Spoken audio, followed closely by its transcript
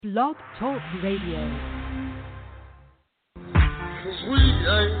Blog Talk Radio. 'Cause we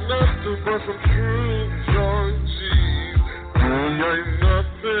ain't nothing but some true young G's. We ain't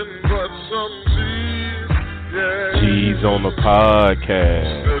nothing but some G's. Yeah. G's on the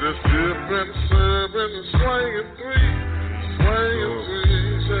podcast. That is dipping, serving, swinging threes. Yeah.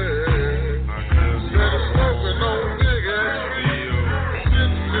 That is smoking on big ass trees.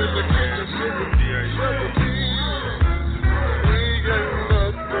 Sitting in the kitchen, sipping G's. We ain't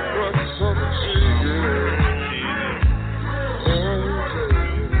nothing but some G's. Yeah.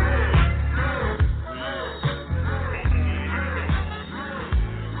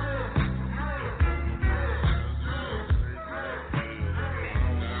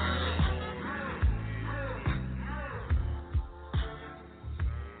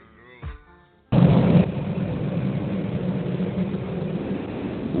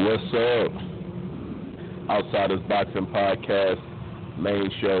 What's up? Outsiders Boxing Podcast, main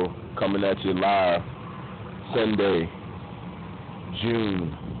show, coming at you live Sunday,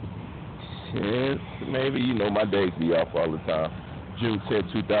 June 10th. Maybe, you know, my days be off all the time. June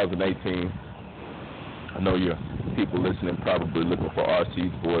 10th, 2018. I know your people listening probably looking for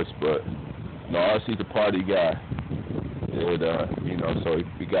RC's voice, but no, RC's a party guy. And, you know, so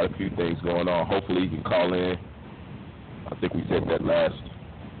we got a few things going on. Hopefully he can call in. I think we said that last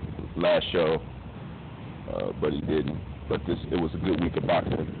show, but he didn't. But it was a good week of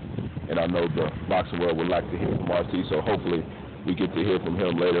boxing, and I know the boxing world would like to hear from RC, so hopefully we get to hear from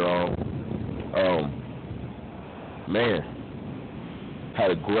him later on. Man,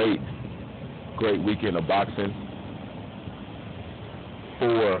 had a great weekend of boxing.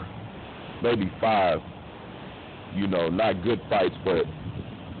 4, maybe 5, you know, not good fights, but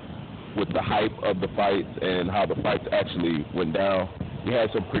with the hype of the fights and how the fights actually went down, we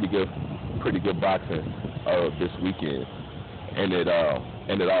had some pretty good boxing this weekend, and it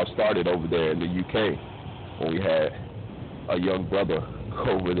all started over there in the UK when we had a young brother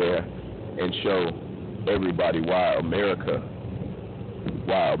go over there and show everybody why America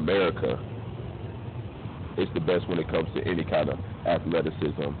is the best when it comes to any kind of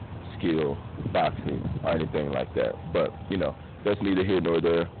athleticism, skill, boxing, or anything like that. But you know, that's neither here nor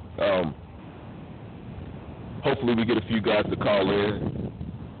there. Hopefully we get a few guys to call in.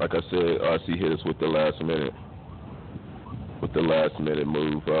 Like I said, RC hit us with the last minute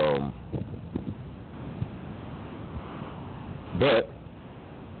move. But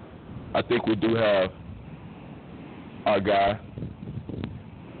I think we do have our guy,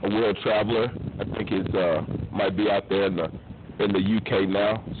 a world traveler. I think he's might be out there in the UK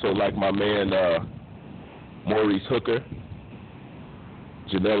now. So like my man Maurice Hooker,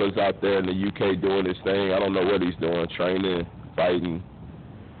 Janella's out there in the UK doing his thing. I don't know what he's doing, training, fighting,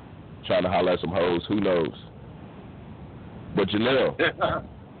 trying to holler at some hoes. Who knows? But Janelle,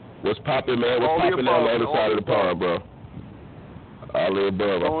 what's popping, man? What's popping on the other side of the pond, bro? All the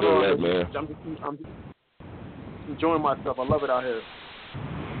above. I feel that, man. I'm just enjoying myself. I love it out here.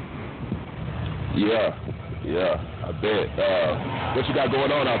 Yeah, I bet. What you got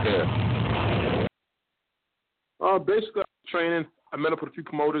going on out there? Basically, training. I met up with a few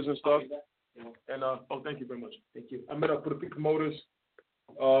promoters and stuff. And thank you very much. Thank you. I met up with a few promoters.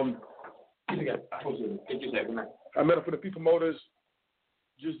 I met up with a few promoters.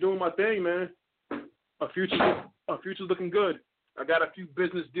 Just doing my thing, man. Our future's looking good. I got a few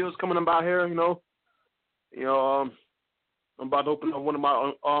business deals coming about here. You know, I'm about to open up one of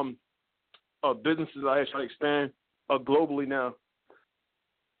my businesses. I try to expand globally now.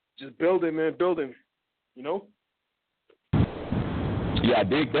 Just building, man, building. You know. Yeah, I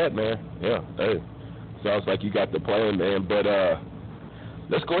dig that, man. Yeah, hey, sounds like you got the plan, man. But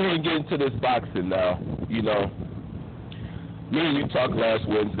let's go ahead and get into this boxing now. You know, me and you talked last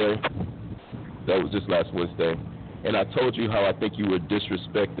Wednesday. That was just last Wednesday. And I told you how I think you were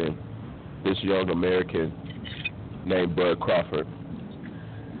disrespecting this young American named Bud Crawford.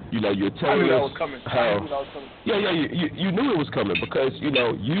 You know, you're telling us how. Yeah, you knew it was coming because you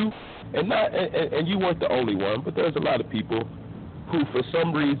know you and you weren't the only one, but there's a lot of people who, for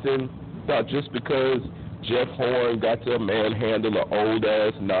some reason, thought just because Jeff Horn got to manhandle an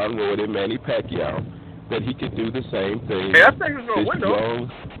old-ass, non-roided Manny Pacquiao, that he could do the same thing. Hey, I think he was going to win, though.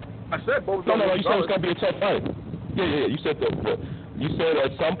 I said both. No, you said it's going to be a tough fight. Yeah. You said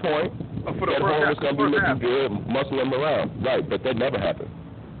at some point that Horn was going to be looking good, muscling him around. Right, but that never happened.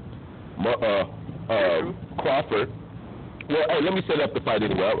 Crawford. Well, hey, let me set up the fight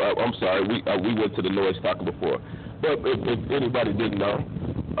anyway. I'm sorry. We went to the noise talking before. But if anybody didn't know,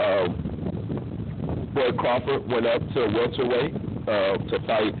 Bud Crawford went up to welterweight to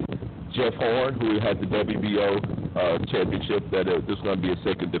fight Jeff Horn, who had the WBO championship that this was going to be a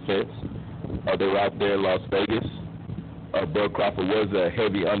second defense. They were out there in Las Vegas. Bud Crawford was a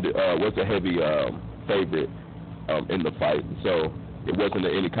heavy favorite in the fight, so it wasn't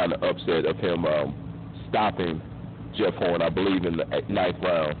any kind of upset of him stopping Jeff Horn, I believe, in the 9th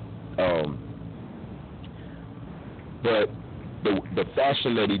round. But the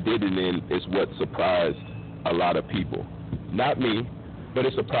fashion that he did it in is what surprised a lot of people. Not me, but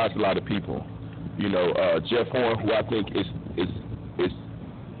it surprised a lot of people. You know, Jeff Horn, who I think is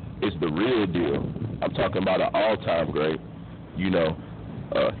the real deal. I'm talking about an all-time great. You know,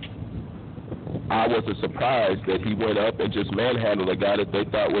 I wasn't surprised that he went up and just manhandled a guy that they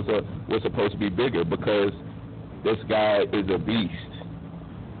thought was supposed to be bigger, because this guy is a beast.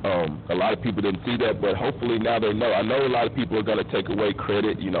 A lot of people didn't see that, but hopefully now they know. I know a lot of people are going to take away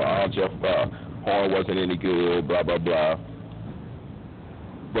credit. You know, Jeff Horn wasn't any good, blah, blah, blah.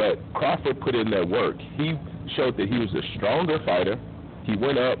 But Crawford put in that work. He showed that he was a stronger fighter. He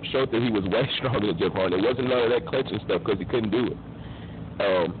went up, showed that he was way stronger than Jeff Horn. There wasn't none of that clinching stuff because he couldn't do it.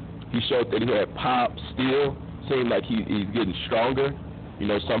 He showed that he had pop still. Seemed like he's getting stronger. You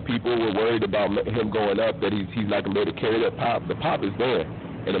know, some people were worried about him going up, that he's not going to be able to carry that pop. The pop is there,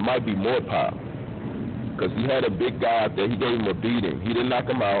 and it might be more pop. Because he had a big guy out there. He gave him a beating. He didn't knock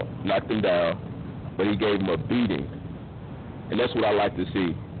him out, knocked him down, but he gave him a beating. And that's what I like to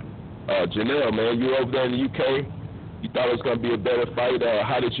see. Janelle, man, you were over there in the UK. You thought it was going to be a better fight.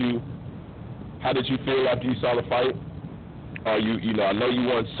 How did you feel after you saw the fight? You know, I know you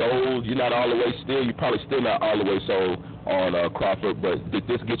weren't sold. You're not all the way still. You're probably still not all the way sold on Crawford. But did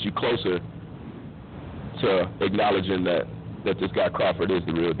this get you closer to acknowledging that this guy Crawford is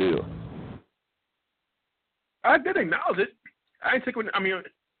the real deal? I did acknowledge it. I didn't think.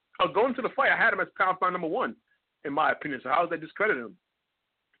 Going to the fight, I had him as pound for pound number one, in my opinion. So how does that discredit him?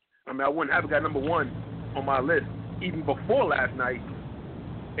 I mean, I wouldn't have a guy number one on my list even before last night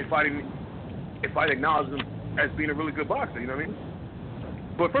if I didn't acknowledge him as being a really good boxer. You know what I mean?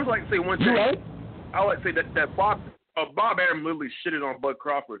 But first, I'd like to say one thing. Right. I would like to say that Bob Arum literally shitted on Bud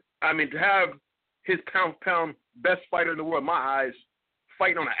Crawford. I mean, to have his pound for pound best fighter in the world, in my eyes,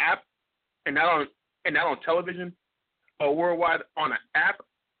 fighting on an app and not on television or worldwide on an app,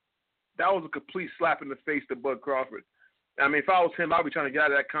 that was a complete slap in the face to Bud Crawford. I mean, if I was him, I'd be trying to get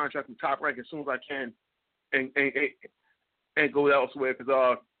out of that contract from Top Rank as soon as I can and go elsewhere,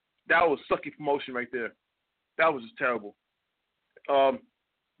 because that was sucky promotion right there. That was just terrible.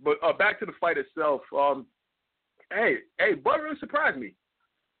 But back to the fight itself. Hey, Bud really surprised me.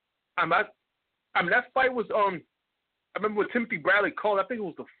 I mean, that fight was I remember when Timothy Bradley called. I think it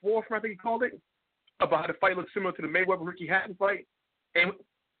was the 4th round. I think he called it, about how the fight looked similar to the Mayweather-Ricky Hatton fight.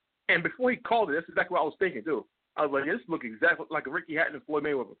 And before he called it, that's exactly what I was thinking too. I was like, this looked exactly like a Ricky Hatton and Floyd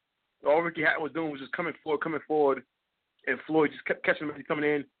Mayweather. All Ricky Hatton was doing was just coming forward, and Floyd just kept catching him as he's coming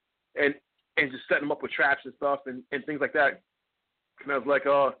in, and just setting him up with traps and stuff and things like that. And I was like,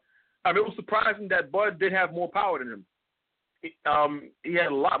 I mean, it was surprising that Bud did have more power than him. He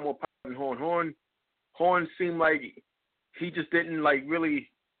had a lot more power than Horn. Horn seemed like he just didn't really.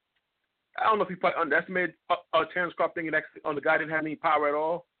 I don't know if he probably underestimated Terrence Crawford, thinking that the guy didn't have any power at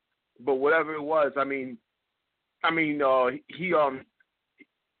all. But whatever it was, he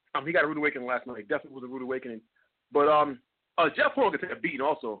got a rude awakening last night. It definitely was a rude awakening. But Jeff Horn could take a beating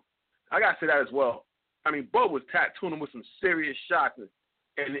also. I got to say that as well. I mean, Bud was tattooing him with some serious shots.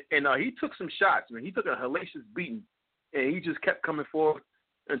 And he took some shots, man. He took a hellacious beating. And he just kept coming forward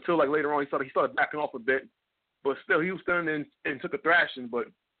until, later on, he started backing off a bit. But still, he was standing and took a thrashing. But,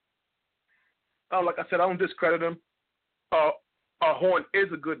 like I said, I don't discredit him. Horn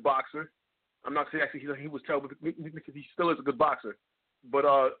is a good boxer. I'm not saying actually he was terrible, because he still is a good boxer. But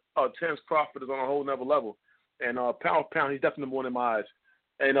Terrence Crawford is on a whole nother level. And pound for pound, he's definitely number one in my eyes.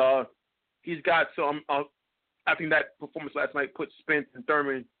 And he's got some. I think that performance last night put Spence and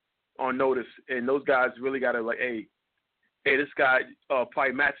Thurman on notice, and those guys really got to hey, this guy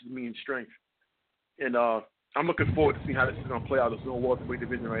probably matches me in strength. And I'm looking forward to seeing how this is going to play out in this little welterweight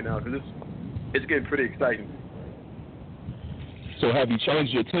division right now, because it's getting pretty exciting. So have you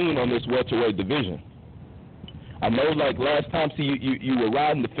changed your tune on this welterweight division? I know, last time, you were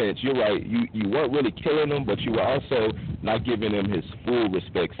riding the fence. You're right. You weren't really killing him, but you were also not giving him his full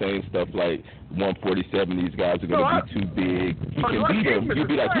respect, saying stuff like 147, these guys are going to be too big. He can beat him. You'd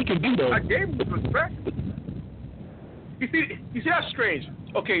be like, he can beat him. I gave him the respect. You see that's strange.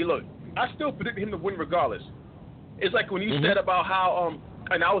 Okay, look, I still predicted him to win regardless. It's like when you said about how,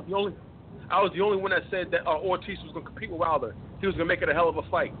 and I was the only one that said that Ortiz was going to compete with Wilder. He was going to make it a hell of a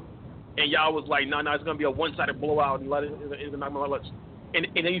fight. And y'all was like, no, it's going to be a one-sided blowout and let it knock my lunch. And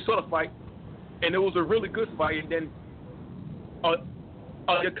then you saw the fight, and it was a really good fight. And then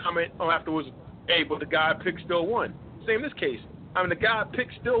your comment afterwards, hey, but the guy I picked still won. Same in this case. I mean, the guy I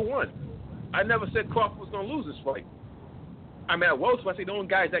picked still won. I never said Crawford was going to lose this fight. I mean, at welterweight, I say the only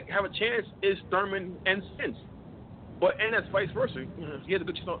guys that have a chance is Thurman and Spence. And that's vice versa. He has a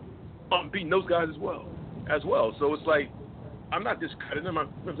good chance on beating those guys as well. So it's like, I'm not discrediting him.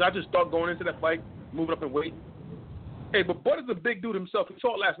 I just thought going into that fight, moving up in weight. Hey, but Bud is a big dude himself. He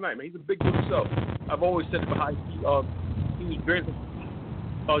saw it last night, man. He's a big dude himself. I've always said behind he was draining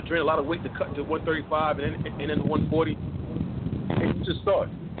a lot of weight to cut to 135 and then 140. And you just saw it.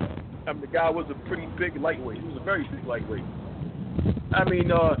 I mean, the guy was a pretty big lightweight. He was a very big lightweight. I mean,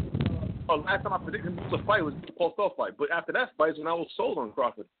 last time I predicted him to lose a fight was the Paul Felder fight. But after that fight is when I was sold on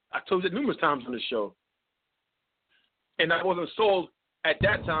Crawford. I told you that numerous times on this show. And I wasn't sold at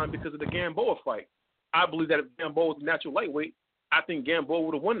that time because of the Gamboa fight. I believe that if Gamboa was a natural lightweight, I think Gamboa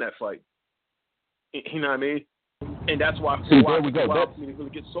would have won that fight. You know what I mean? And that's why I really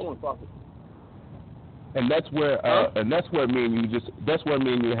get sold on Crawford. And that's where me and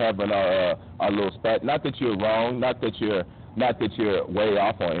you having our little spat. Not that you're wrong, not that you're way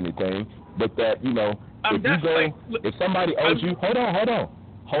off on anything, but that if somebody owes you,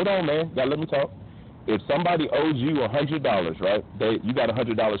 hold on, man, gotta let me talk. If somebody owes you $100, right? You got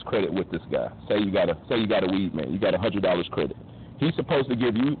 $100 credit with this guy. Say you got a weed man, you got $100 credit. He's supposed to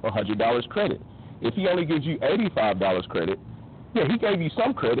give you $100 credit. If he only gives you $85 credit, yeah, he gave you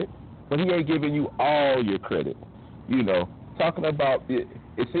some credit, but he ain't giving you all your credit. Talking about it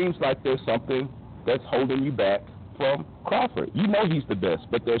seems like there's something that's holding you back from Crawford. You know he's the best,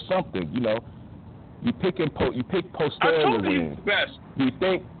 but there's something. You pick Postera to win. Best.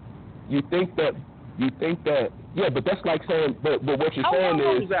 You think that yeah, but that's like saying but what you're saying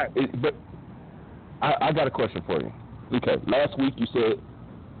is but I got a question for you. Okay, last week you said,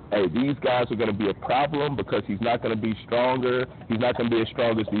 hey, these guys are going to be a problem because he's not going to be stronger. He's not going to be as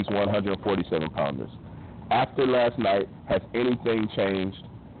strong as these 147-pounders. After last night, has anything changed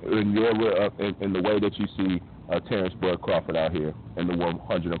in the way that you see Terrence Bud Crawford out here in the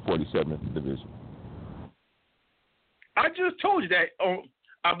 147th division? I just told you that.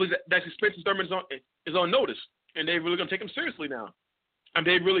 I believe that suspension Thurman is on notice, and they're really going to take him seriously now. And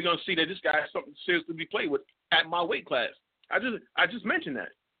they're really going to see that this guy has something serious to be played with at my weight class. I just mentioned that.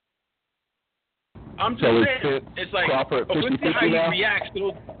 I'm just saying, it's like, let's see how he reacts to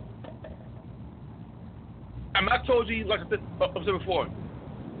those. I told you, like I said before,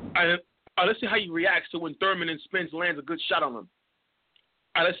 let's see how he reacts to when Thurman and Spence lands a good shot on him.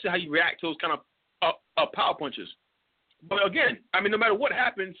 Let's see how he reacts to those kind of power punches. But again, I mean, no matter what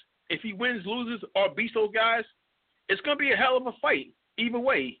happens, if he wins, loses, or beats those guys, it's going to be a hell of a fight. Either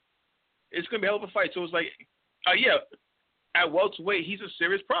way, it's going to be a hell of a fight. So it's like, at welterweight, he's a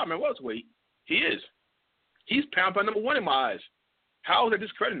serious problem at welterweight. He is. He's pound by number one in my eyes. How is that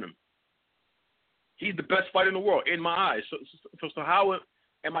discrediting him? He's the best fighter in the world in my eyes. So how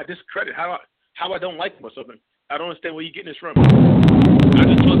am I discredited? How I don't like him or something? I don't understand where you're getting this from. I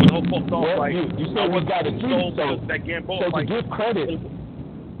just told you the whole Paul fight. You said we got to keep that Gamboa fight. To give credit,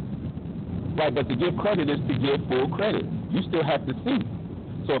 right? But to give credit is to give full credit. You still have to see.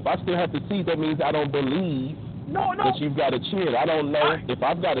 So if I still have to see, that means I don't believe. No. That you've got a chin. I don't know if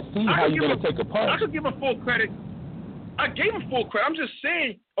I've got to see how you're going to take a punch. I could give him full credit. I gave him full credit. I'm just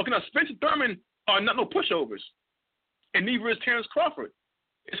saying, okay, now Spencer Thurman are not no pushovers, and neither is Terrence Crawford.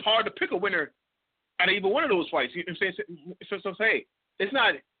 It's hard to pick a winner out of either one of those fights. You know what I'm saying? So hey, it's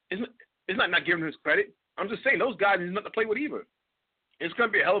not giving him his credit. I'm just saying those guys need nothing to play with either. It's going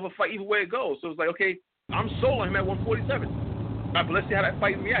to be a hell of a fight either way it goes. So it's like, okay, I'm sold on him at 147. But let's see how that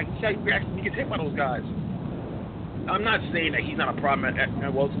fight reacts. See how he reacts when he gets hit by those guys. I'm not saying that he's not a problem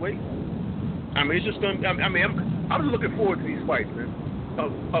at welterweight. I mean, it's just going to, I'm just looking forward to these fights, man.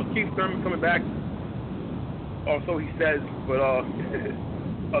 Of Keith Thurman coming back, or so he says, but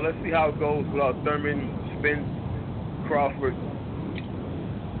let's see how it goes with Thurman, Spence, Crawford.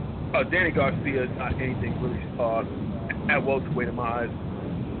 Danny Garcia is not anything really at welterweight in my eyes.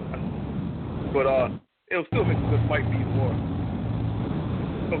 But it'll still make a good fight for either or.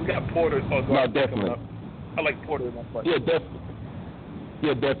 So we got Porter or Garcia coming up. I like Porter in that fight. Yeah,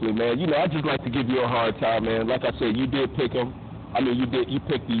 definitely, man. I just like to give you a hard time, man. Like I said, you did pick him. You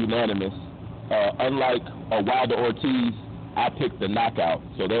picked the unanimous. Unlike Wilder Ortiz, I picked the knockout.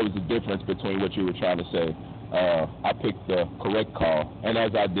 So there was a difference between what you were trying to say. I picked the correct call, and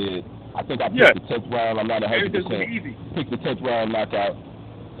as I did, I think I picked the 10th round. I'm not 100%. Picked the 10th round knockout.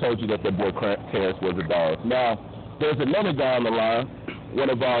 Told you that boy Terrence was a dog. Now, there's another guy on the line,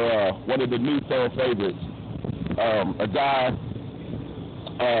 one of the new fan favorites, a guy,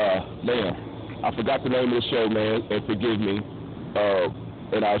 man, I forgot the name of the show, man, and forgive me.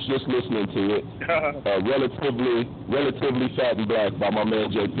 And I was just listening to it. Relatively Fat and Black by my man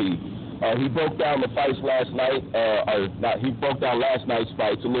JP. He broke down the fights last night. He broke down last night's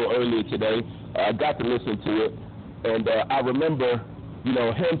fights a little earlier today. I got to listen to it, and I remember, you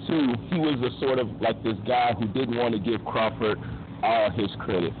know, him too. He was a sort of like this guy who didn't want to give Crawford all his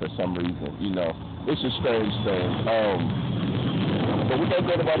credit for some reason. You know, it's a strange thing. But we're gonna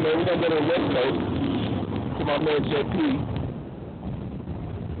go to my man. We're gonna go to the West Coast to my man JP.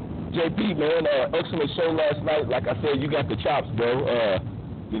 JP, man, excellent show last night. Like I said, you got the chops, bro.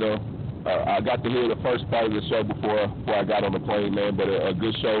 You know, I got to hear the first part of the show before I got on the plane, man. But a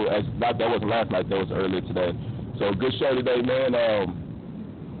good show. That wasn't last night. That was earlier today. So good show today, man.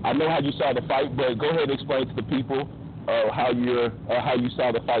 I know how you saw the fight, but go ahead and explain to the people how you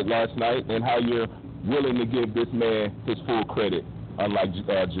saw the fight last night and how you're willing to give this man his full credit, unlike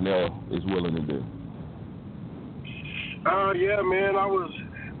Janelle is willing to do. Yeah, man, I was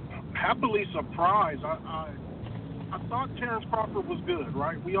happily surprised. I thought Terrence Crawford was good,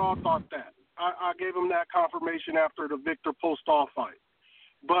 right? We all thought that. I gave him that confirmation after the Victor Postol fight.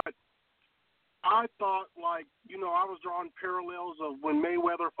 But I thought, like, you know, I was drawing parallels of when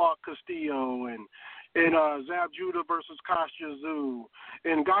Mayweather fought Castillo and Zab Judah versus Kostya Tszyu,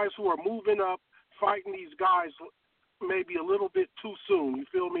 and guys who are moving up, fighting these guys maybe a little bit too soon, you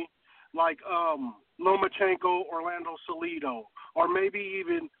feel me? Like Lomachenko, Orlando Salido, or maybe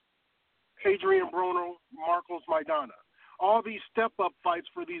even Adrian Broner, Marcos Maidana. All these step-up fights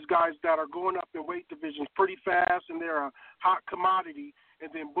for these guys that are going up in weight divisions pretty fast and they're a hot commodity, and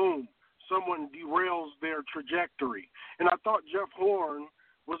then boom, someone derails their trajectory. And I thought Jeff Horn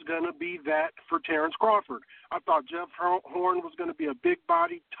was going to be that for Terrence Crawford. I thought Jeff Horn was going to be a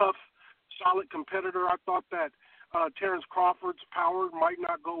big-body, tough, solid competitor. I thought that Terrence Crawford's power might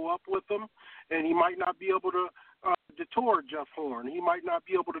not go up with him, and he might not be able to detour Jeff Horn. He might not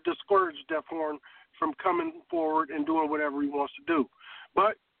be able to discourage Jeff Horn from coming forward and doing whatever he wants to do.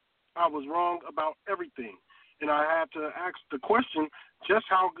 But I was wrong about everything. And I had to ask the question, just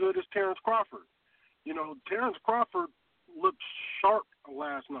how good is Terrence Crawford? You know, Terrence Crawford looked sharp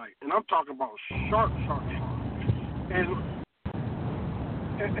last night. And I'm talking about sharp. And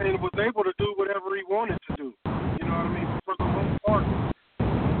was able to do whatever he wanted to do. You know what I mean? For the most part,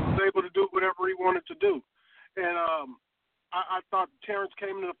 was able to do whatever he wanted to do. And I thought Terrence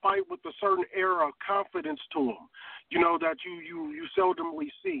came into the fight with a certain air of confidence to him, you know, that you seldomly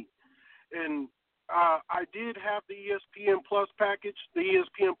see. And I did have the ESPN Plus package, the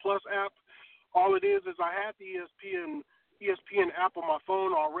ESPN Plus app. All it is I had the ESPN app on my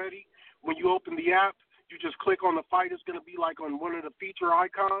phone already. When you open the app, you just click on the fight. It's going to be like on one of the feature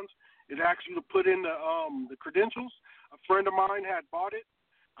icons. It asks you to put in the credentials. A friend of mine had bought it.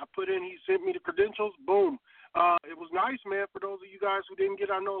 He sent me the credentials. Boom. It was nice, man, for those of you guys who didn't get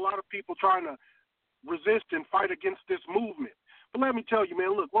it. I know a lot of people trying to resist and fight against this movement. But let me tell you,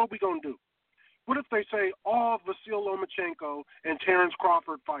 man, look, what are we going to do? What if they say all Vasyl Lomachenko and Terrence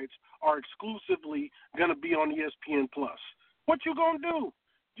Crawford fights are exclusively going to be on ESPN+? What you going to do?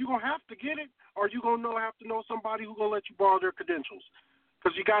 You going to have to get it, or you going to have to know somebody who's going to let you borrow their credentials?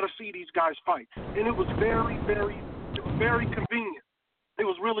 Because you got to see these guys fight. And it was very, very, very convenient. It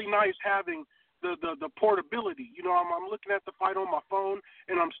was really nice having the portability. You know, I'm looking at the fight on my phone,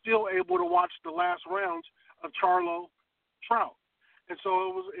 and I'm still able to watch the last rounds of Charlo Trout. And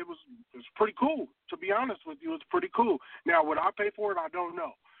so it was pretty cool, to be honest with you. It's pretty cool. Now, would I pay for it? I don't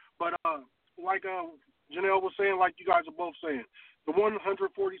know. But like Janelle was saying, like you guys are both saying, the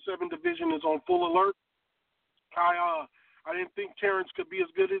 147 division is on full alert. I didn't think Terrence could be as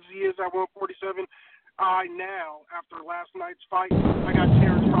good as he is at 147. Now, after last night's fight, I got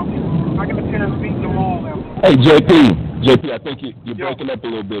Terrence beating them all out. Hey, JP, I think you're breaking up a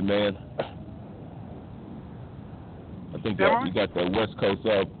little bit, man. I think you got the West Coast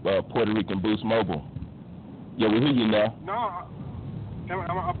Puerto Rican Boost Mobile. Yeah, we hear you now. No,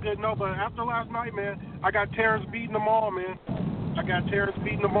 I'm good. No, but after last night, man, I got Terrence beating them all, man. I got Terrence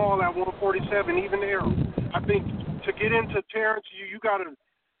beating them all at 147, even there. I think to get into Terrence, you got to,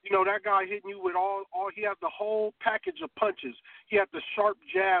 you know, that guy hitting you with all he had the whole package of punches. He had the sharp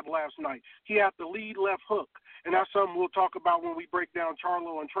jab last night. He had the lead left hook. And that's something we'll talk about when we break down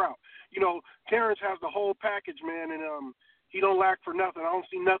Charlo and Trout. You know, Terrence has the whole package, man, and he don't lack for nothing. I don't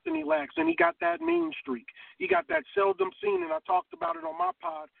see nothing he lacks. And he got that mean streak. He got that seldom seen, and I talked about it on my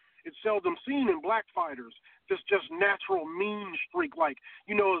pod. It's seldom seen in black fighters. This just natural mean streak. Like,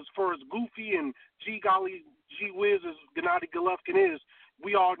 you know, as far as goofy and gee whiz as Gennady Golovkin is,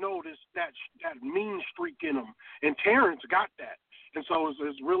 we all know that mean streak in him. And Terrence got that. And so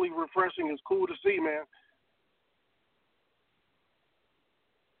it's really refreshing. It's cool to see, man.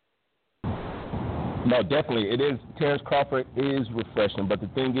 No, definitely. It is. Terrence Crawford is refreshing, but the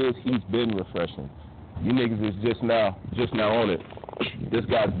thing is, he's been refreshing. You niggas is just now on it. This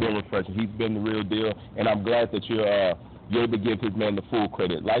guy's been refreshing. He's been the real deal, and I'm glad that you're able to give his man the full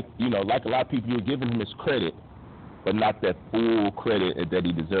credit. Like a lot of people, you're giving him his credit, but not that full credit that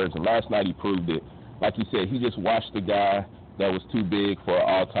he deserves. And last night he proved it. Like you said, he just washed the guy that was too big for an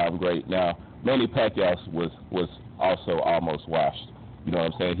all-time great. Now, Manny Pacquiao was also almost washed. You know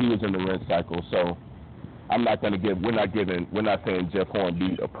what I'm saying? He was in the rinse cycle, so I'm not going to give. We're not saying Jeff Horn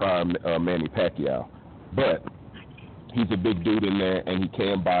beat a prime Manny Pacquiao, but he's a big dude in there, and he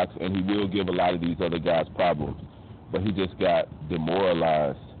can box, and he will give a lot of these other guys problems. But he just got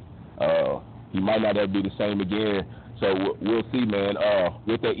demoralized. He might not ever be the same again. So we'll see, man.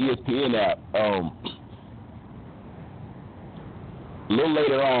 With the ESPN app, a little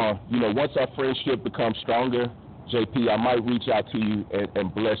later on, once our friendship becomes stronger, JP, I might reach out to you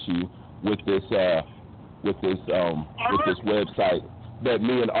and bless you with this website that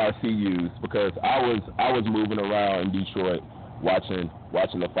me and RC use, because I was moving around in Detroit watching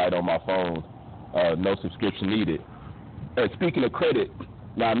the fight on my phone. No subscription needed. And speaking of credit,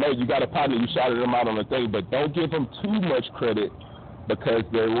 now I know you got a partner, you shouted him out on the thing, but don't give him too much credit, because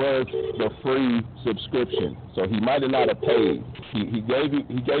there was the free subscription, so he might have not have paid. He gave you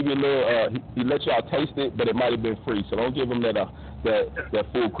a little. He let y'all taste it, but it might have been free. So don't give him that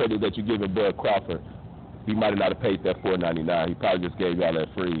full credit that you give Bud Crawford. He might have not have paid that $4.99. He probably just gave y'all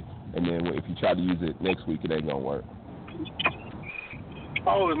that free, and then if you try to use it next week, it ain't gonna work.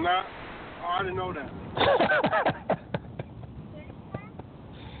 Oh, it's not. Oh, I didn't know that.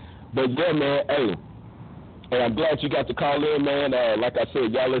 But yeah, man. Hey. And I'm glad you got to call in, man. Like I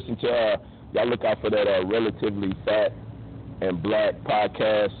said, y'all look out for that Relatively Fat and Black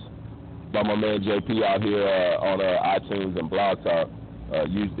podcast by my man JP out here on iTunes and Blog Talk.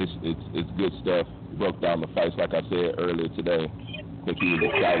 It's good stuff. He broke down the fights, like I said earlier today. I think he was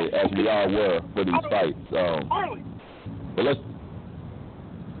excited, as we all were, for these fights.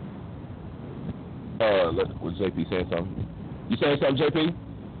 But was JP saying something? You saying something, JP?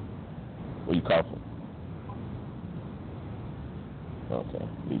 Or you coughing? Okay,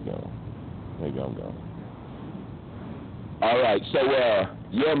 keep going. Maybe I'm going. All right, so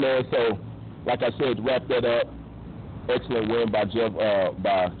yeah, man. So, like I said, to wrap that up, excellent win by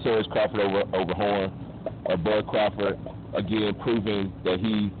Terrence Crawford over Horn. Bud Crawford again proving that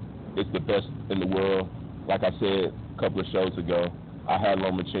he is the best in the world. Like I said a couple of shows ago, I had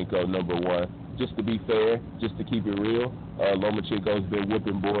Lomachenko number one. Just to be fair, just to keep it real, Lomachenko's been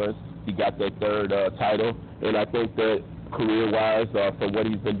whipping boys. He got that third title, and I think that career-wise, for what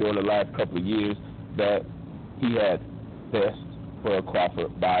he's been doing the last couple of years, that he had best Bud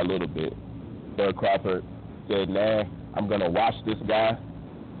Crawford by a little bit. Bud Crawford said, nah, I'm going to wash this guy.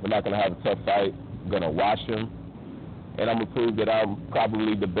 We're not going to have a tough fight. I'm going to wash him, and I'm going to prove that I'm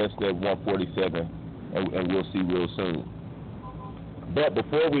probably the best at 147, and we'll see real soon. But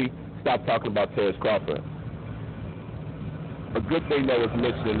before we stop talking about Terrence Crawford, a good thing that was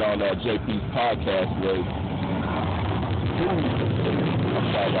mentioned on JP's podcast was I'm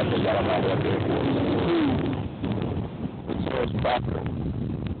sorry about that. Y'all don't have that there for the Terrence Crawford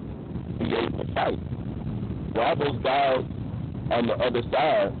be able to fight. While those guys on the other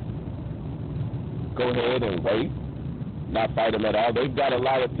side go ahead and wait, not fight them at all. They've got a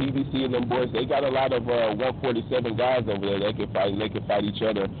lot of PBC and them boys. They got a lot of 147 guys over there. They can fight. And they can fight each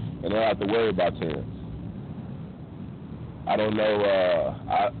other, and they don't have to worry about Terrence. I don't know.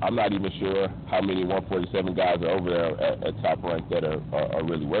 I'm not even sure how many 147 guys are over there at Top Rank that are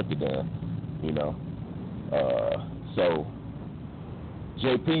really worth it damn. So,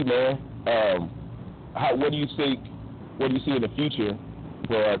 JP, man, what do you think? What do you see in the future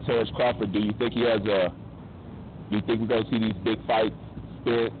for Terrence Crawford? Do you think he has a? Do you think we're going to see these big fights,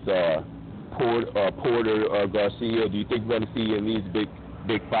 Spence, Porter, Garcia? Do you think we're going to see in these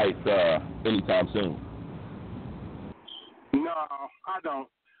big fights anytime soon? No, I don't.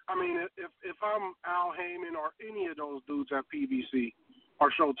 I mean, if I'm Al Heyman or any of those dudes at PBC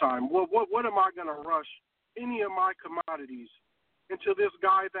or Showtime, what am I going to rush any of my commodities into this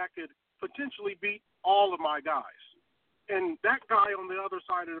guy that could potentially beat all of my guys? And that guy on the other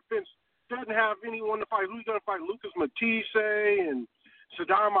side of the fence doesn't have anyone to fight. Who's going to fight? Lucas Matisse and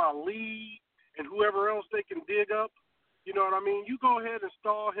Saddam Ali and whoever else they can dig up? You know what I mean? You go ahead and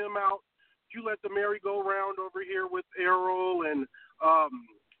stall him out. You let the merry-go-round over here with Errol and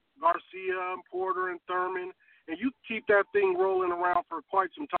Garcia and Porter and Thurman, and you keep that thing rolling around for quite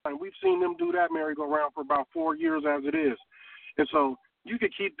some time. We've seen them do that merry-go-round for about 4 years as it is. And so you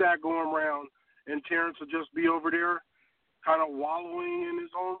could keep that going around, and Terrence will just be over there kind of wallowing in his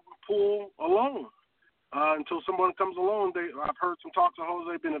own pool alone until someone comes along. I've heard some talks of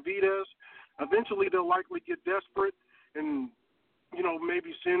Jose Benavidez. Eventually they'll likely get desperate and,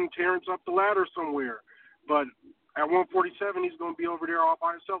 maybe send Terrence up the ladder somewhere. But at 147, he's going to be over there all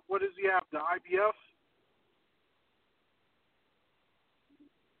by himself. What does he have, the IBF?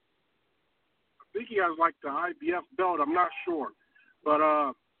 I think he has, like, the IBF belt. I'm not sure. But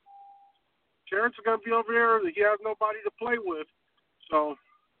Terrence is going to be over there. He has nobody to play with. So,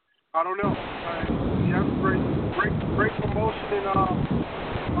 I don't know. He has a great promotion in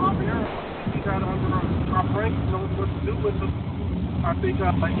Bob Arum. He got under top rank, knows what to do with him. I think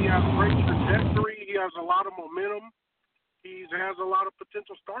he has a great trajectory. He has a lot of momentum. He has a lot of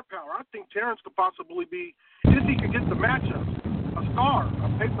potential star power. I think Terrence could possibly be, if he could get the matchup, a star, a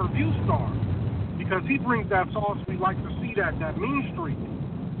pay-per-view star, because he brings that sauce we like to see, that mean streak.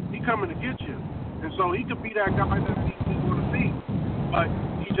 He coming to get you. And so he could be that guy that we want to see. But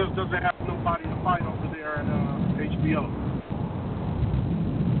he just doesn't have nobody to fight over there at HBO.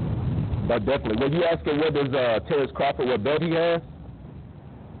 But definitely. When you ask him what does Terrence Crawford, what belt he has?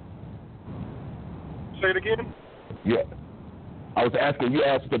 Say it again? Yeah. I was asking, you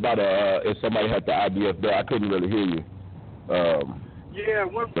asked about if somebody had the IBF belt. I couldn't really hear you.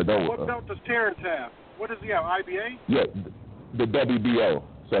 What belt does Terrence have? What does he have, IBA? Yeah, the WBO.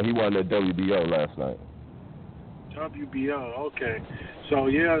 So he won the WBO last night. WBO, okay. So,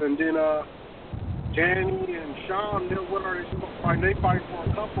 and then Danny and Sean, they fight for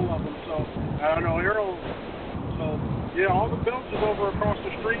a couple of them. So, I know Errol. So, all the belts is over across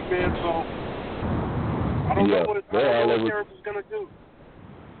the street, man. So, I don't know what Terrence is going to do.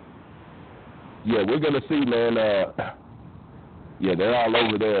 Yeah, we're going to see, man. They're all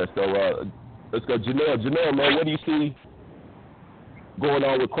over there. So, let's go. Janelle, man, what do you see going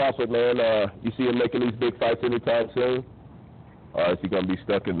on with Crawford, man? You see him making these big fights anytime soon? Or is he going to be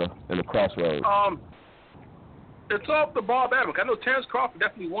stuck in the crossroads? It's off the Bob Arum. I know Terrence Crawford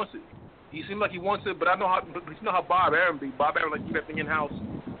definitely wants it. He seems like he wants it, but I know how Bob Arum be. Bob Arum like keep everything in house,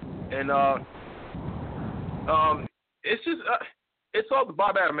 and it's just it's all the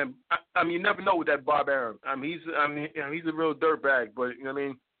Bob Arum, man. I mean, you never know with that Bob Arum. He's a real dirtbag, but you know what I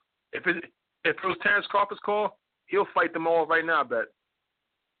mean. If it was Terrence Crawford's call, he'll fight them all right now. I bet.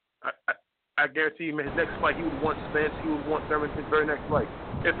 I guarantee you, his next fight, he would want Spence. He would want Thurman his very next fight.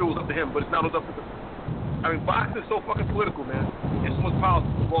 If it was up to him, but it's not up to him. Boxing is so fucking political, man. There's so much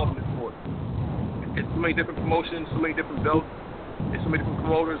politics involved in this sport. It's so many different promotions, so many different belts, there's so many different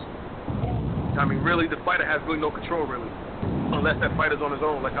promoters. Really, the fighter has really no control, really, unless that fighter's on his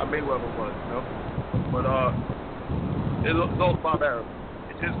own, like how Mayweather was, you know. But it's all Bob Arum.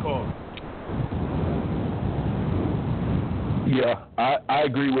 It's his call. Yeah, I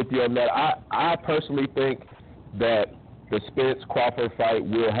agree with you on that. I personally think that the Spence-Crawford fight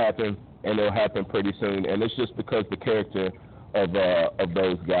will happen, and it'll happen pretty soon. And it's just because the character of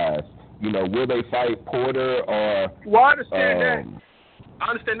those guys. Will they fight Porter or? Well, I understand that. I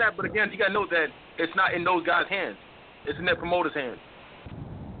understand that, but again, you gotta know that it's not in those guys' hands. It's in their promoters' hands,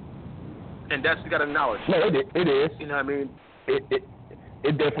 and that's you gotta acknowledge. No, it is. You know what I mean?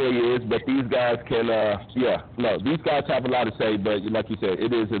 It definitely is, but these guys can. These guys have a lot to say, but like you said,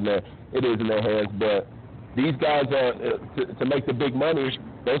 it is in their hands. But these guys are to make the big money.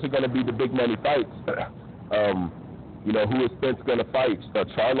 Those are going to be the big money fights. Who is Spence going to fight? The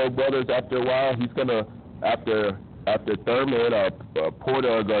Charlo brothers after a while. He's going to after Thurman or Porter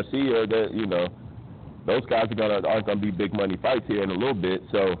or Garcia. Those guys aren't going to be big money fights here in a little bit.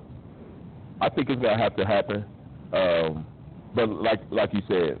 So I think it's going to have to happen. But like you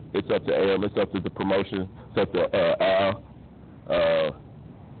said, it's up to Arum, it's up to the promotion, it's up to Al,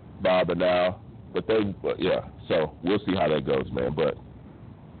 Bob and Al. So we'll see how that goes, man. But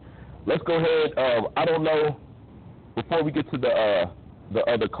let's go ahead. I don't know, before we get to the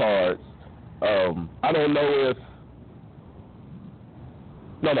other cards, I don't know if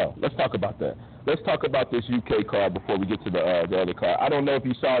No, let's talk about that. Let's talk about this UK card before we get to the other card. I don't know if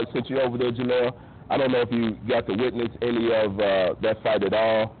you saw it since you're over there, Janelle. I don't know if you got to witness any of that fight at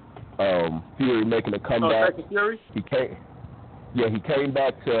all. Fury making a comeback. Fury? He came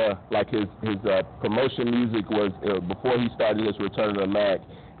back to like his promotion music was before he started his Return to the Mac.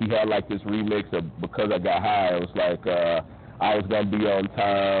 He had like this remix of Because I Got High. It was like I was gonna be on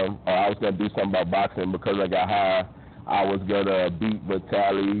time, or I was gonna do something about boxing because I got high. I was gonna beat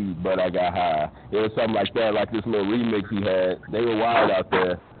Vitali, but I got high. It was something like that, like this little remix he had. They were wild out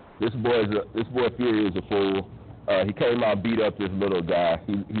there. This boy Fury is a fool. He came out and beat up this little guy.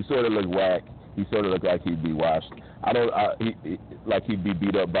 He sort of looked whack. he sort of looked like he'd be washed. Like he'd be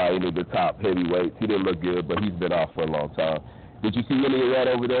beat up by any of the top heavyweights. He didn't look good, but he's been off for a long time. Did you see any of that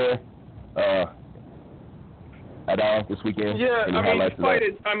over there at all this weekend? Yeah,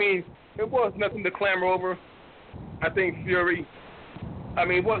 it was nothing to clamor over. I think Fury,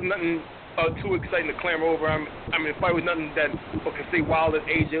 it wasn't nothing too exciting to clamor over. The fight was nothing that, say Wilder,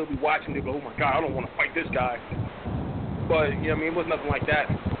 AJ will be watching, they go, oh my God, I don't want to fight this guy. But, it was nothing like that.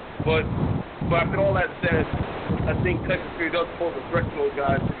 But after all that said, I think Tyson Fury does pose a threat to those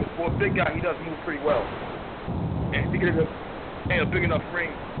guys, because for a big guy, he does move pretty well. And he gets a big enough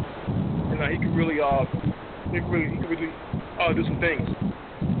ring, and he can really do some things.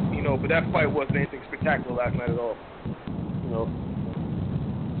 But that fight wasn't anything spectacular last night at all.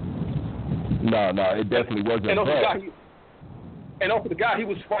 No, it definitely wasn't. And also the guy he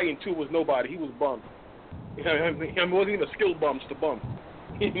was fighting too was nobody. He was bummed. It wasn't even a skill bum, just a bum.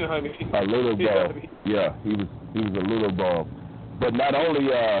 You know what I mean? A little bum. Yeah, he was a little bum. But not only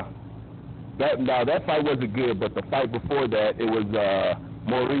that fight wasn't good, but the fight before that, it was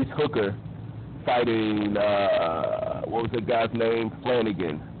Maurice Hooker fighting what was the guy's name?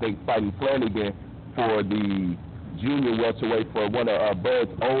 Flanagan. They fighting Flanagan for the junior welterweight for one of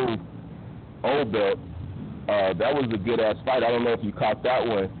Bud's old belt. That was a good ass fight. I don't know if you caught that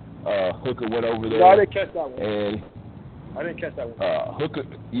one. Hooker went over there. No, I didn't catch that one. I didn't catch that one.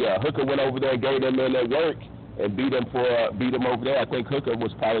 Hooker went over there and gave them in their work and beat him over there. I think Hooker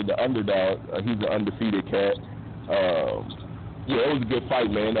was probably the underdog. He's an undefeated cat. It was a good fight,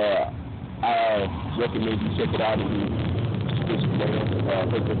 man. I recommend you check it out if you this man,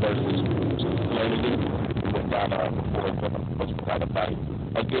 Hooker versus Flanagan. Went down before the fight.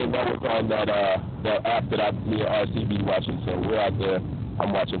 Again, that was on that app that me and RCB watching, so we're out there.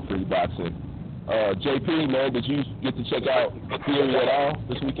 I'm watching free boxing. JP, man, did you get to check out Fury at all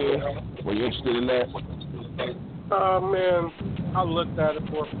this weekend? Were you interested in that? Man, I looked at it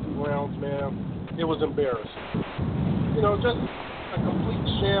for a few rounds, man. It was embarrassing. Just a complete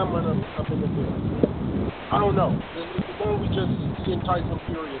sham of an event. I don't know. Why don't we just send Tyson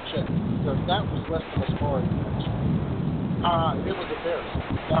Fury a check? Because that was less than a sparring match. It was embarrassing.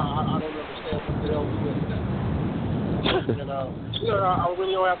 I don't understand what the hell he did with that. And I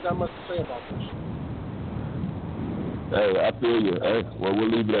really don't have that much to say about this. Hey, I feel you. Hey, well,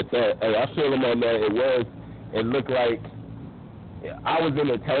 we'll leave it at that. Hey, I feel him on that. It looked like I was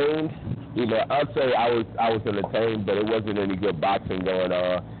entertained. I'd say I was entertained, but it wasn't any good boxing going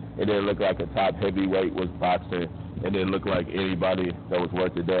on. It didn't look like a top heavyweight was boxing. It didn't look like anybody that was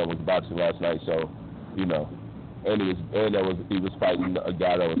worth it there was boxing last night. So, and he was fighting a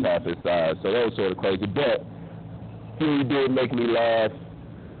guy that was half his size. So that was sort of crazy. But he did make me laugh.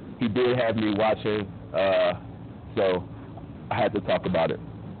 He did have me watching. So I had to talk about it.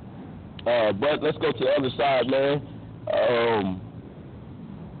 But let's go to the other side, man.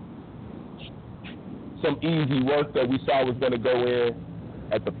 Some easy work that we saw was going to go in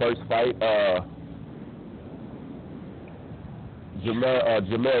at the first fight.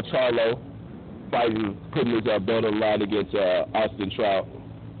 Jermell Charlo putting his belt on the line against Austin Trout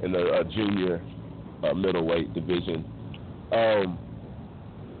in the junior middleweight division.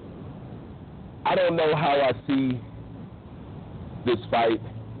 I don't know how I see this fight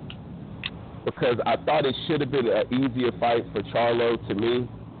because I thought it should have been an easier fight for Charlo to me.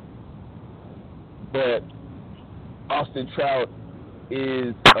 But Austin Trout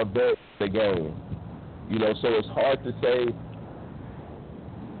is a vet in the game. So it's hard to say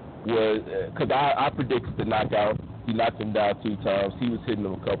because I predicted the knockout. He knocked him down 2 times. He was hitting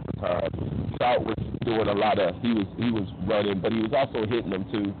him a couple of times. Trout was doing a lot of. He was running, but he was also hitting him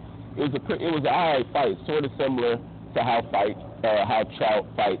too. It was an alright fight, sort of similar to how Trout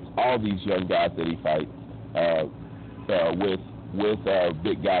fights all these young guys that he fights with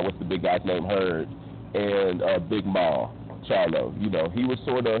big guy. What's the big guy's name? Hurd and Big Maul Charlo. He was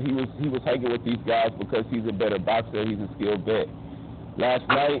hanging with these guys because he's a better boxer. He's a skilled vet. Last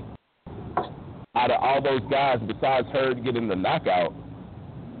night, out of all those guys, besides Hurd getting the knockout,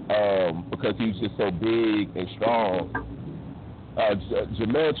 because he's just so big and strong,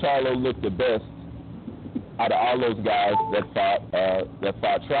 Jermell Charlo looked the best out of all those guys that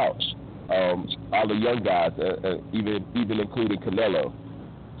fought Trout. All the young guys, even including Canelo.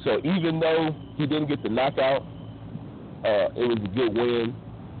 So even though he didn't get the knockout, it was a good win.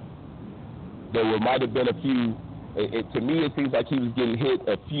 There might have been a few. To me, it seems like he was getting hit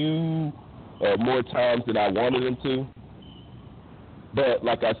a few more times than I wanted him to. But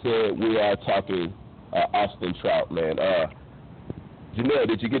like I said, we are talking Austin Trout, man. Janelle,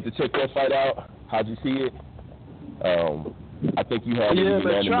 did you get to check that fight out? How'd you see it? I think you had a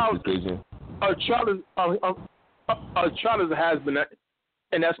unanimous decision. Charles has been,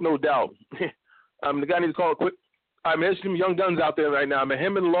 and that's no doubt. The guy needs to call it quick. There's some young guns out there right now.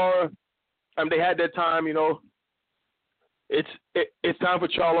 Him and Laura, they had their time. It's time for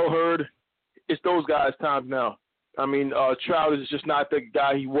Charlo Hurd. It's those guys' time now. Charles is just not the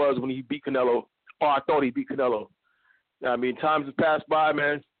guy he was when he beat Canelo, or I thought he beat Canelo. Times have passed by,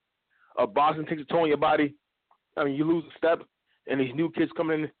 man. Boxing takes a toll on your body. You lose a step, and these new kids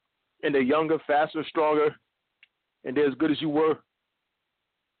coming in, and they're younger, faster, stronger, and they're as good as you were,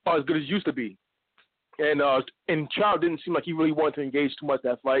 or as good as you used to be. And Charles didn't seem like he really wanted to engage too much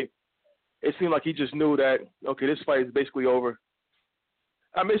that fight. It seemed like he just knew that, okay, this fight is basically over.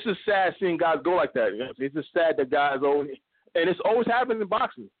 It's just sad seeing guys go like that. It's just sad that guys and it's always happened in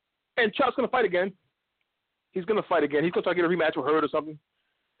boxing. And Charles going to fight again. He's going to fight again. He's going to try to get a rematch with Hurd or something.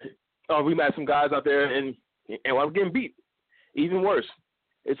 Rematch some guys out there, and I'm getting beat. Even worse.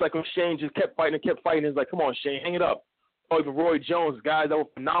 It's like when Shane just kept fighting. It's like, come on, Shane, hang it up. Or even Roy Jones, guys that were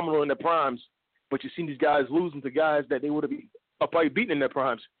phenomenal in their primes, but you've seen these guys losing to guys that they would have probably beaten in their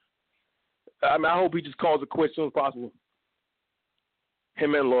primes. I hope he just calls it quits as soon as possible.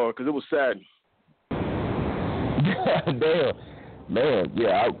 Him and Laura, because it was sad. Damn. Man,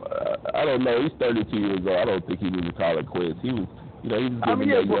 yeah, I don't know. He's 32 years old. I don't think he needs to call it quits. He was, he was giving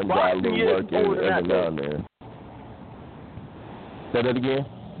that young guy a little work every now and then. Say that again?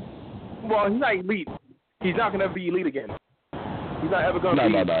 Well, he's not elite. He's not going to be elite again. He's not ever going to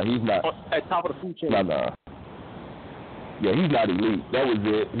be he's not. At top of the food chain. No. Yeah, he's not elite. That was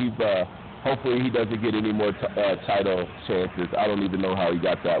it. He's hopefully he doesn't get any more title chances. I don't even know how he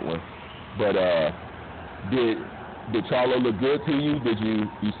got that one. But did Charlo look good to you? Did you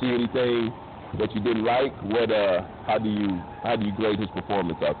see anything that you didn't like? How do you grade his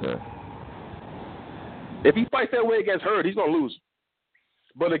performance out there? If he fights that way against Hurd, he's going to lose.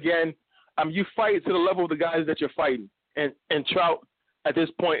 But again, you fight to the level of the guys that you're fighting. And Trout, at this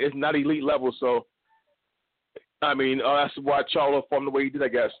point, is not elite level. So, that's why Charlo formed the way he did, I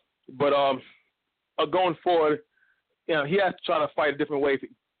guess. But going forward, he has to try to fight a different way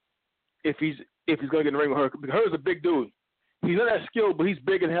if he's going to get in the ring with Hurd. Hurd's a big dude. He's not that skilled, but he's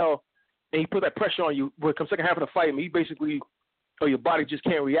big as hell, and he put that pressure on you. When it comes second half of the fight, he basically, your body just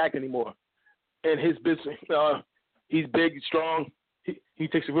can't react anymore. And his business, he's big, strong. He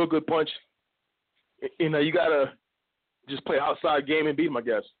takes a real good punch. You gotta just play outside game and beat him, I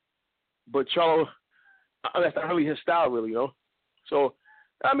guess. But Charlo, that's not really his style, really, So,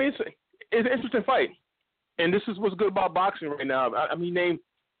 it's an interesting fight. And this is what's good about boxing right now.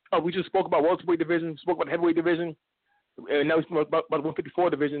 We just spoke about welterweight division, spoke about the heavyweight division, and now we spoke about the 154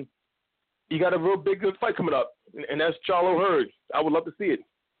 division. You got a real big, good fight coming up, and that's Charlo Hurd. I would love to see it.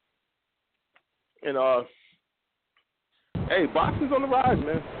 And, hey, boxing's on the rise,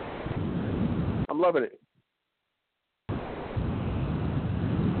 man. I'm loving it.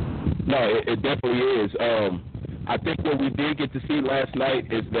 No, it definitely is. I think what we did get to see last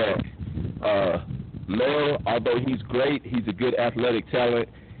night is that Mel, although he's great, he's a good athletic talent.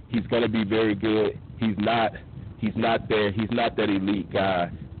 He's going to be very good. He's not there. He's not that elite guy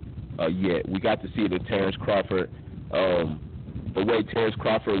yet. We got to see it in Terrence Crawford. The way Terrence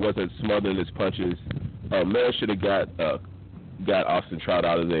Crawford wasn't smothering his punches, Mel should have got Austin Trout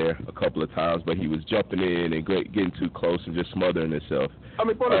out of there a couple of times, but he was jumping in and getting too close and just smothering himself. On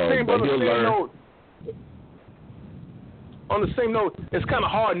the same note, it's kind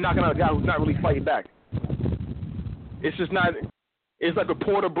of hard knocking out a guy who's not really fighting back. It's just not. It's like a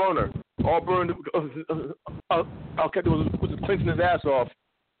Porter Burner. All burned. Okay, was clinching his ass off.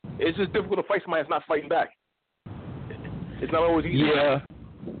 It's just difficult to fight somebody that's not fighting back. It's not always easy.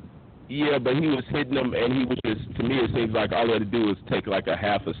 Yeah, but he was hitting him, and he was just. To me, it seems like all he had to do was take like a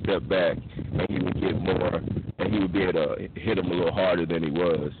half a step back, and he would get more, and he would be able to hit him a little harder than he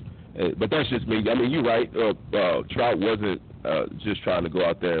was. But that's just me. You're right. Trout wasn't just trying to go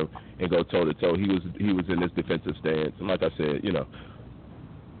out there and go toe to toe. He was in his defensive stance, and like I said,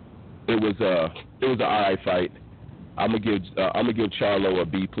 it was an all right fight. I'm gonna give Charlo a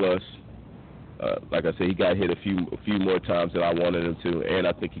B+. Like I said, he got hit a few more times than I wanted him to, and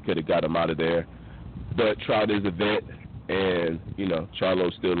I think he could have got him out of there. But Trout is a vet, and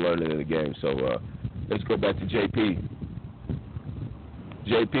Charlo's still learning in the game. So let's go back to JP.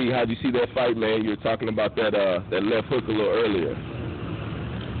 JP, how'd you see that fight, man? You were talking about that left hook a little earlier.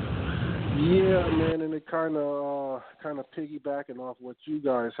 Yeah, man, and it kind of piggybacking off what you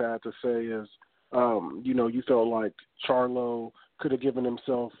guys had to say is, you felt like Charlo could have given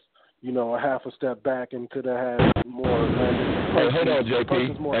himself, a half a step back and could have had more. Hey, hold on, JP.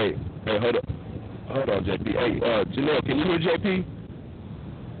 Hey, hold on, JP. Hey, Janelle, can you hear JP?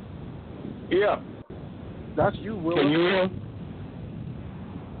 Yeah. That's you, Will. Can you hear him?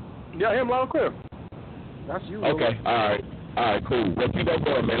 Yeah, I am loud and clear. That's you, Will. Okay, all right, cool. Well, keep that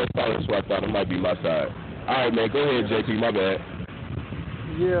going, man. That's probably what I thought. It might be my side. All right, man, go ahead, JP, my bad.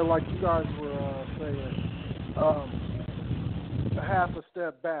 Yeah, like you guys were saying, a half a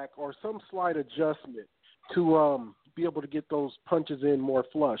step back or some slight adjustment to be able to get those punches in more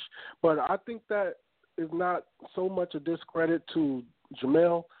flush. But I think that is not so much a discredit to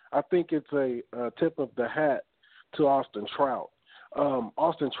Jamel. I think it's a tip of the hat to Austin Trout.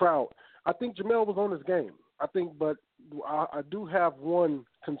 Austin Trout, I think Jamel was on his game. But I do have one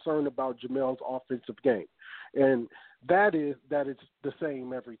concern about Jamel's offensive game, and that is that it's the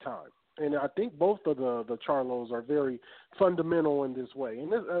same every time. And I think both of the Charlos are very fundamental in this way.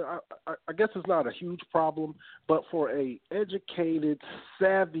 And this, I guess it's not a huge problem, but for a educated,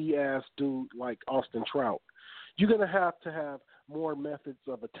 savvy-ass dude like Austin Trout, you're going to have more methods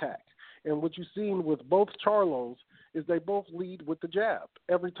of attack. And what you've seen with both Charlos is they both lead with the jab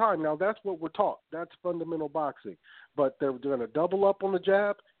every time. Now, that's what we're taught. That's fundamental boxing. But they're going to double up on the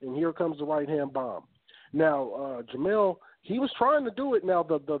jab, and here comes the right-hand bomb. Now, Jamel, he was trying to do it. Now,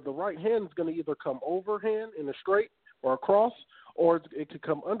 the right hand is going to either come overhand in a straight or a cross, or it could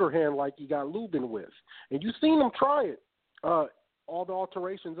come underhand like he got Lubin with. And you've seen him try it, all the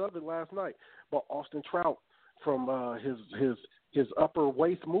alterations of it last night. But Austin Trout, from his upper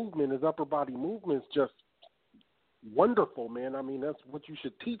waist movement, his upper body movement is just wonderful, man. I mean, that's what you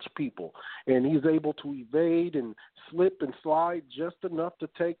should teach people. And he's able to evade and slip and slide just enough to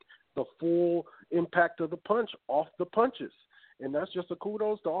take the full impact of the punch off the punches. And that's just a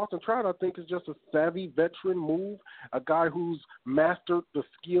kudos to Austin Trout. I think is just a savvy veteran move, a guy who's mastered the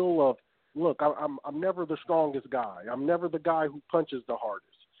skill of, look, I'm never the strongest guy. I'm never the guy who punches the hardest.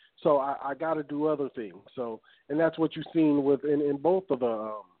 So I got to do other things. So, and that's what you've seen with in both of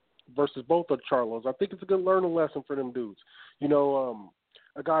the versus both of Charlos. I think it's a good learning lesson for them dudes. You know,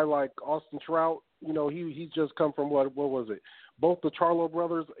 a guy like Austin Trout, you know, he's just come from what was it? Both the Charlo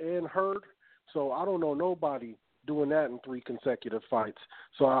brothers and Hurd. So I don't know nobody doing that in 3 consecutive fights.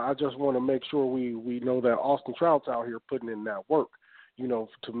 So I just want to make sure we know that Austin Trout's out here putting in that work, you know,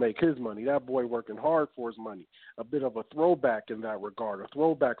 to make his money. That boy working hard for his money. A bit of a throwback in that regard, a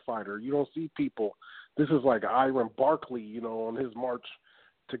throwback fighter. You don't see people. This is like Iron Barkley, you know, on his march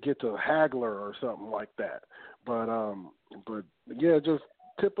to get to Hagler or something like that. But yeah, just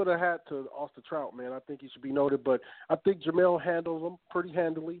tip of the hat to Austin Trout, man. I think he should be noted. But I think Jamel handles him pretty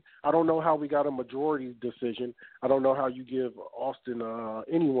handily. I don't know how we got a majority decision. I don't know how you give Austin,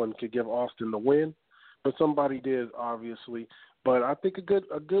 anyone could give Austin the win, but somebody did, obviously. But I think a good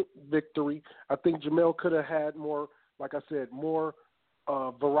victory. I think Jamel could have had more, like I said, more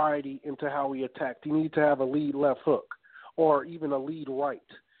variety into how he attacked. He needed to have a lead left hook or even a lead right.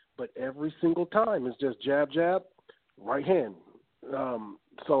 But every single time it's just jab, jab, right hand.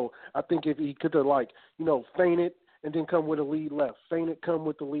 So I think if he could have, like, you know, feint it and then come with a lead left, feint it, come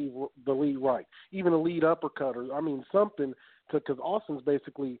with the lead right, even a lead uppercut, or I mean something, because Austin's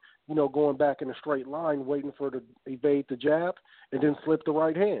basically, you know, going back in a straight line, waiting for to evade the jab and then slip the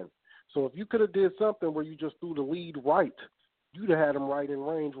right hand. So if you could have did something where you just threw the lead right, you'd have had him right in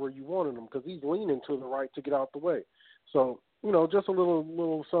range where you wanted him, because he's leaning to the right to get out the way. So, you know, just a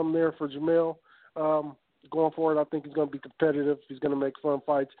little something there for Jamel. Going forward, I think he's going to be competitive. He's going to make fun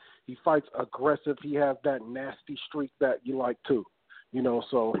fights. He fights aggressive. He has that nasty streak that you like too. You know,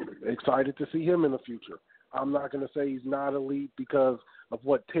 so excited to see him in the future. I'm not going to say he's not elite because of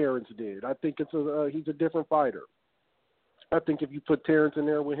what Terrence did. I think he's a different fighter. I think if you put Terrence in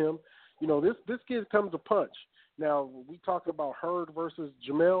there with him, you know, this kid comes to punch. Now, we talk about Hurd versus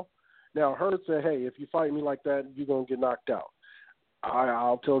Jamel. Now, Hurd said, hey, if you fight me like that, you're going to get knocked out.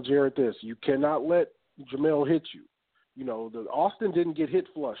 I'll tell Jared this. You cannot let Jamel hit you. You know, Austin didn't get hit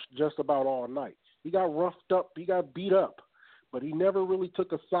flush just about all night. He got roughed up. He got beat up. But he never really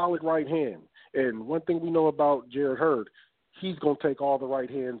took a solid right hand. And one thing we know about Jared Hurd, he's going to take all the right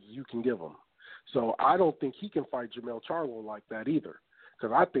hands you can give him. So I don't think he can fight Jamel Charlo like that either,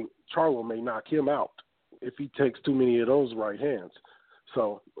 because I think Charlo may knock him out if he takes too many of those right hands.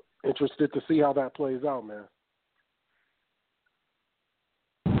 So interested to see how that plays out, man.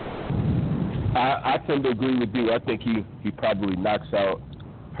 I tend to agree with you. I think he probably knocks out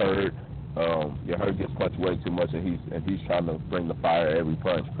Hurd. Hurd gets punched way too much, and he's trying to bring the fire every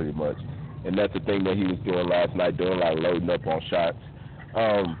punch pretty much. And that's the thing that he was doing last night, doing like loading up on shots.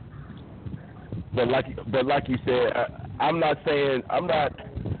 But like you said, when I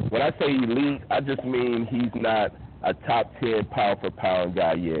say elite, I just mean he's not a top 10 pound for pound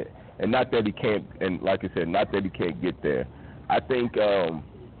guy yet. And not that he can't, and like I said, not that he can't get there. I think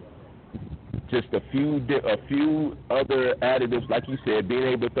just a few other additives, like you said, being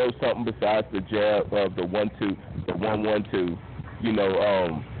able to throw something besides the jab of the 1-2, the 1-1-2.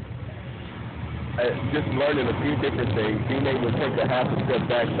 Just learning a few different things, being able to take a half a step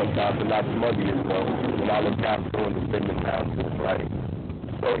back sometimes and not smother yourself when all the guys doing the spinning down to it, right?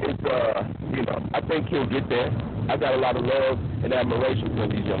 So it's, I think he'll get there. I got a lot of love and admiration for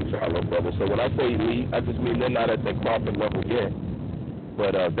these young Charlo brothers. So when I say elite, I just mean they're not at that Crawford level yet.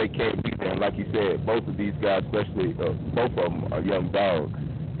 But they can't be there. And like you said, both of these guys, especially both of them, are young dogs,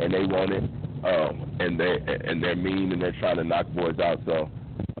 and they want it, and they're mean, and they're trying to knock boys out. So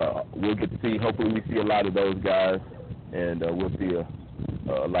we'll get to see. Hopefully, we see a lot of those guys, and we'll see a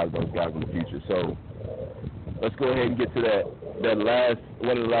lot of those guys in the future. So let's go ahead and get to that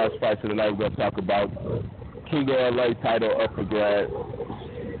one of the last fights of the night. We're going to talk about King of LA title up for grabs.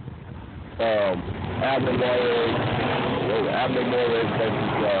 Abner Morez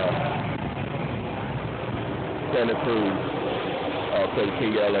versus Santa Cruz for the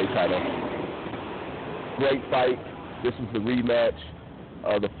King of LA title. Great fight. This was the rematch.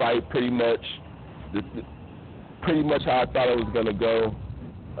 The fight pretty much how I thought it was going to go.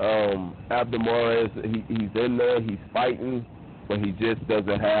 Abner Morez, he's in there, he's fighting, but he just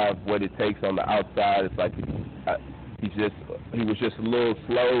doesn't have what it takes on the outside. It's like he was just a little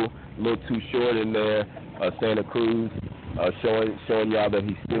slow, a little too short in there. Santa Cruz showing y'all that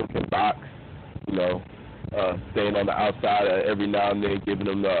he still can box, staying on the outside every now and then, giving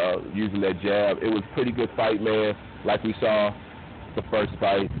them using that jab. It was a pretty good fight, man. Like we saw the first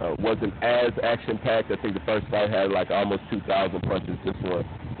fight, wasn't as action-packed. I think the first fight had like almost 2,000 punches. This one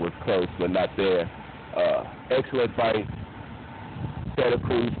was close, but not there. Excellent fight. Santa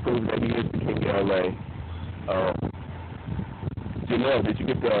Cruz proved that he is the King of LA. Janelle, did you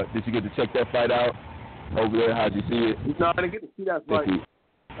get to check that fight out over there? How'd you see it? No, I didn't get to see that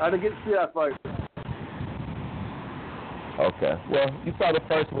fight. Okay. Well, you saw the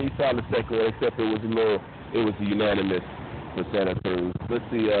first one, you saw the second one, except it was unanimous for Santa Cruz. Let's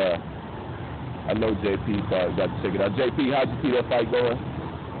see. I know JP got to check it out. JP, how'd you see that fight going?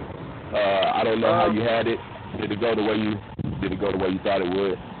 I don't know how you had it. Did it go the way you thought it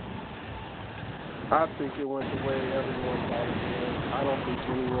would? I think it went the way everyone thought it would. I don't think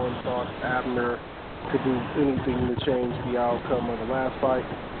anyone thought Abner could do anything to change the outcome of the last fight.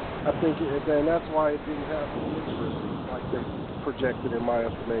 I think, and that's why it didn't have the interest like they projected, in my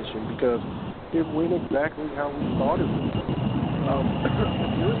estimation, because it went exactly how we thought it would.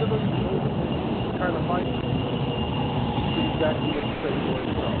 Usually, kind of fight exactly what you say for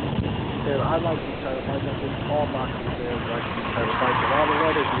yourself. And I like these kind of fights. I think all boxing fans like these kind of fights. A lot of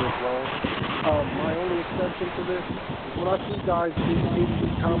others do as well. My only exception to this is when I see guys do these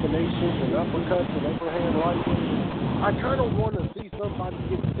combinations and uppercuts and overhand right, I kind of want to see somebody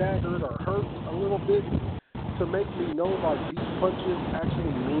get staggered or hurt a little bit to make me know like these punches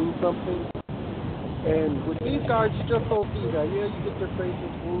actually mean something. And with these guys, you just don't see that. Yeah, you get their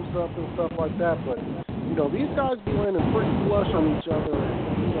faces bruised up and stuff like that, but these guys be landing pretty flush on each other,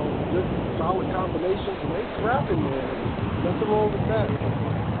 and good solid combinations, and they scrapping, man. Nothing wrong with that.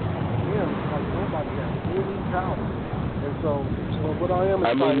 Yeah, it's like nobody has any power. And so what I am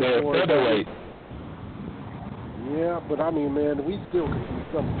excited for. Featherweight. Yeah, but I mean, man, we still can see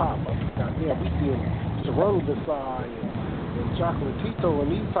some pop. Yeah, we see Cerrone Desai and Chocolatito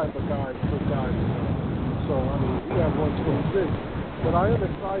and these type of guys, good guys. So I mean, we have 126. But I am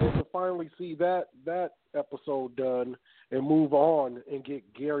excited to finally see that episode done and move on and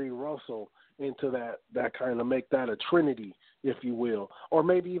get Gary Russell into that kind of, make that a trinity, if you will, or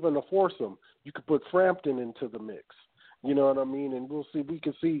maybe even a foursome. You could put Frampton into the mix. You know what I mean? And we'll see. We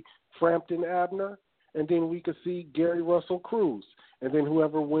could see Frampton Abner, and then we could see Gary Russell Cruz, and then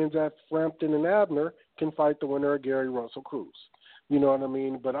whoever wins at Frampton and Abner can fight the winner of Gary Russell Cruz. You know what I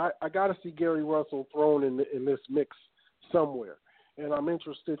mean? But I got to see Gary Russell thrown in this mix somewhere. And I'm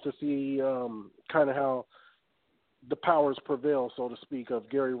interested to see kind of how the powers prevail, so to speak, of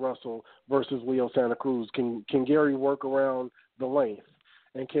Gary Russell versus Leo Santa Cruz. Can Gary work around the length?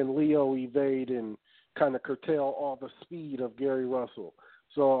 And can Leo evade and kind of curtail all the speed of Gary Russell?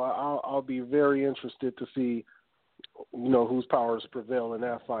 So I'll be very interested to see, whose powers prevail in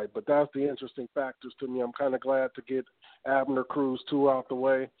that fight. But that's the interesting factors to me. I'm kind of glad to get Abner Cruz 2 out the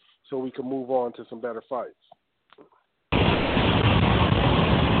way so we can move on to some better fights.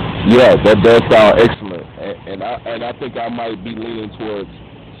 Yeah, that does sound excellent, and I think I might be leaning towards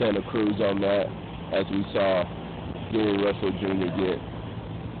Santa Cruz on that, as we saw Gary Russell Jr. get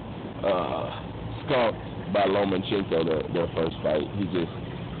skunked by Lomachenko their first fight. He just,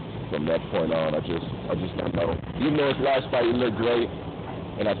 from that point on, I just don't know. Even though his last fight he looked great,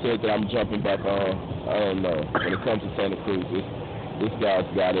 And I said that I'm jumping back on. I don't know. When it comes to Santa Cruz, this guy's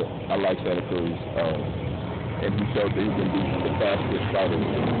got it. I like Santa Cruz. And he showed that he can be the fastest fighter in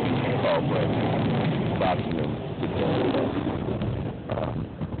all boxing and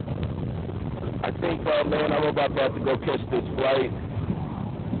I think, man, I'm about to have to go catch this flight.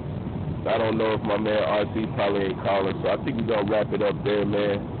 I don't know if my man RC probably ain't calling, so I think we're going to wrap it up there,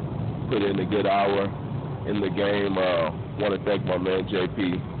 man. Put in a good hour in the game. Want to thank my man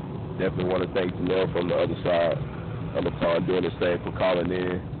JP. Definitely want to thank Janelle from the other side of the pond doing the same for calling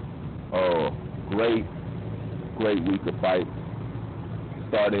in. Great week of fights.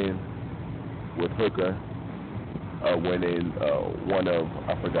 Starting with Hooker winning one of,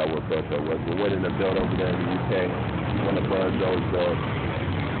 I forgot what belt that was, but winning a belt over there in the UK. One of Burns' belts.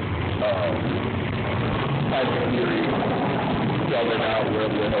 Tyson Fury selling out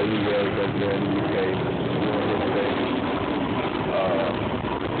wherever the hell he was over there in the UK. Doing his thing.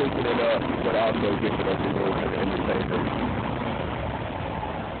 Picking it up, but also giving us a little bit of entertainment.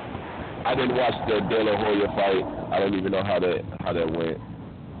 I didn't watch the De La Hoya fight. I don't even know how that went,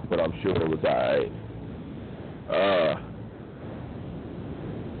 but I'm sure it was alright.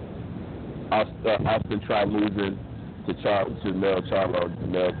 Austin tried losing to Mel Charlo.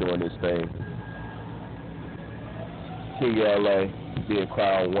 Mel doing his thing. King LA being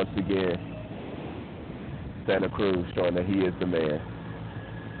crowned once again. Santa Cruz showing that he is the man.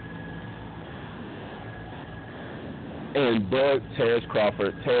 And Terrence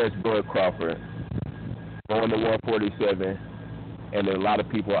Bud Crawford going to 147, and in a lot of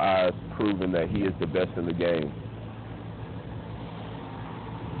people's eyes proving that he is the best in the game.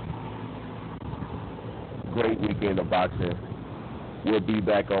 Great weekend of boxing. We'll be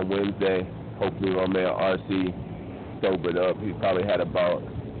back on Wednesday. Hopefully my man RC sobered up. He probably had about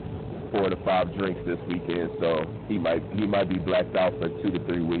 4 to 5 drinks this weekend, so he might be blacked out for 2 to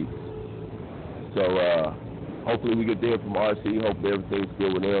 3 weeks. So hopefully we get there from RC. Hopefully everything's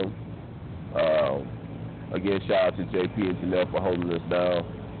good with him. Again, shout out to JP and Janelle for holding us down.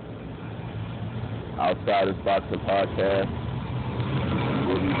 Outsiders Boxing Podcast.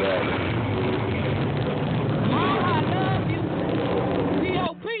 We'll be back.